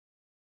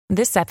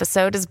This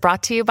episode is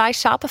brought to you by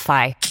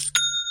Shopify.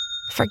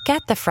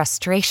 Forget the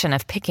frustration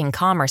of picking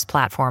commerce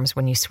platforms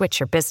when you switch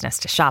your business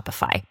to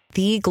Shopify,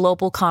 the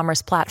global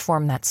commerce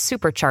platform that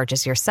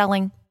supercharges your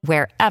selling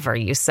wherever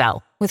you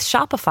sell. With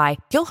Shopify,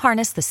 you'll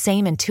harness the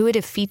same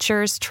intuitive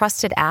features,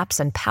 trusted apps,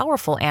 and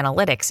powerful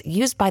analytics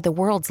used by the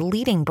world's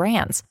leading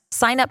brands.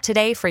 Sign up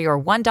today for your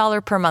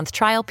 $1 per month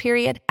trial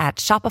period at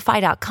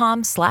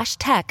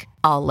shopify.com/tech,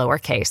 all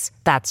lowercase.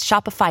 That's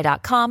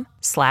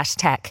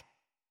shopify.com/tech.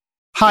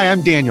 Hi,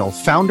 I'm Daniel,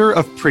 founder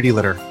of Pretty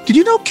Litter. Did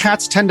you know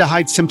cats tend to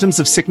hide symptoms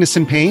of sickness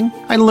and pain?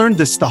 I learned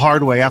this the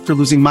hard way after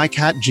losing my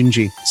cat,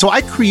 Gingy. So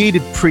I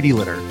created Pretty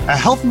Litter, a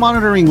health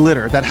monitoring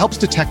litter that helps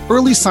detect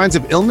early signs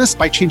of illness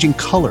by changing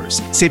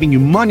colors, saving you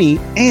money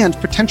and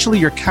potentially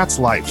your cat's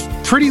life.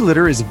 Pretty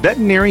Litter is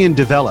veterinarian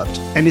developed,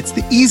 and it's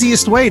the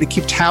easiest way to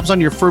keep tabs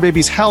on your fur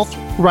baby's health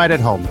right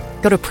at home.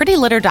 Go to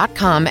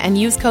prettylitter.com and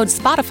use code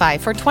SPOTIFY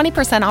for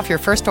 20% off your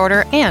first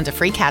order and a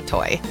free cat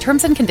toy.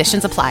 Terms and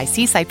conditions apply.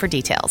 See site for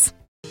details.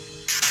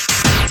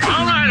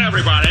 All right,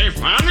 everybody,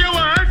 on the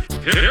alert.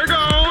 Here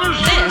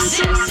goes.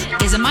 This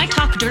is a My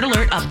Talk Dirt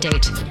Alert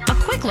update. A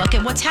quick look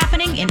at what's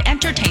happening in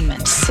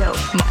entertainment. So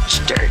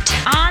much dirt.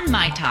 On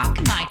My Talk.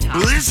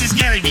 Well, this is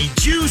gonna be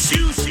juicy.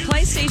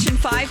 PlayStation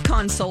 5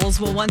 consoles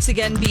will once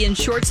again be in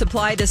short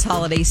supply this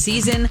holiday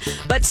season,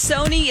 but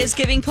Sony is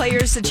giving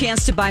players a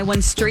chance to buy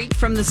one straight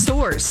from the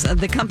source.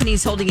 The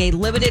company's holding a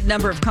limited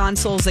number of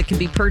consoles that can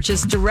be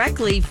purchased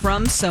directly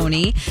from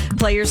Sony.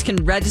 Players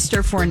can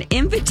register for an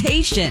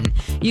invitation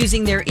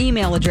using their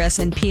email address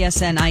and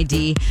PSN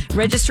ID.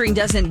 Registering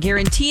doesn't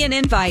guarantee an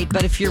invite,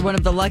 but if you're one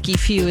of the lucky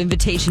few,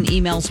 invitation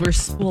emails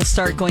will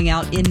start going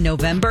out in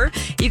November.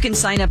 You can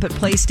sign up at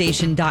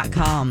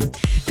PlayStation.com.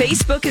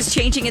 Facebook is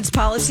changing its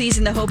policies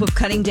in the hope of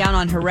cutting down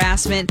on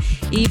harassment,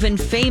 even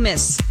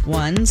famous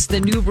ones. The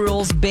new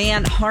rules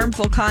ban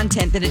harmful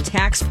content that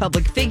attacks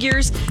public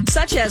figures,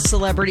 such as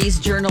celebrities,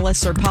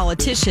 journalists, or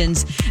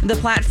politicians. The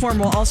platform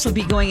will also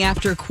be going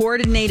after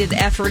coordinated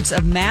efforts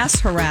of mass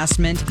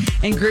harassment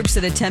and groups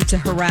that attempt to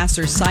harass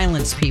or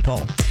silence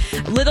people.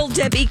 Little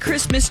Debbie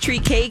Christmas tree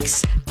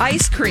cakes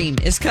ice cream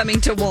is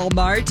coming to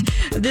Walmart.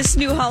 This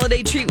new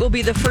holiday treat will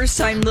be the first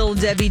time Little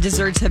Debbie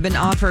desserts have been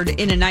offered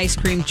in an ice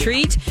cream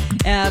treat.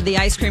 The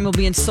ice cream will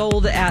be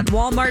sold at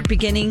Walmart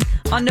beginning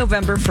on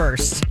November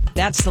 1st.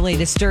 That's the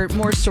latest dirt.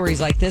 More stories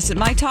like this at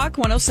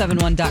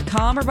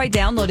mytalk1071.com or by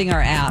downloading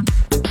our app.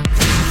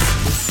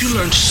 You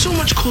learned so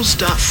much cool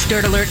stuff.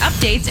 Dirt Alert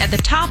updates at the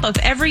top of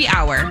every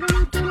hour.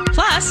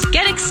 Plus,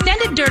 get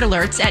extended Dirt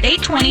Alerts at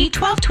 8:20,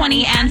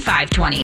 12:20, and 5:20.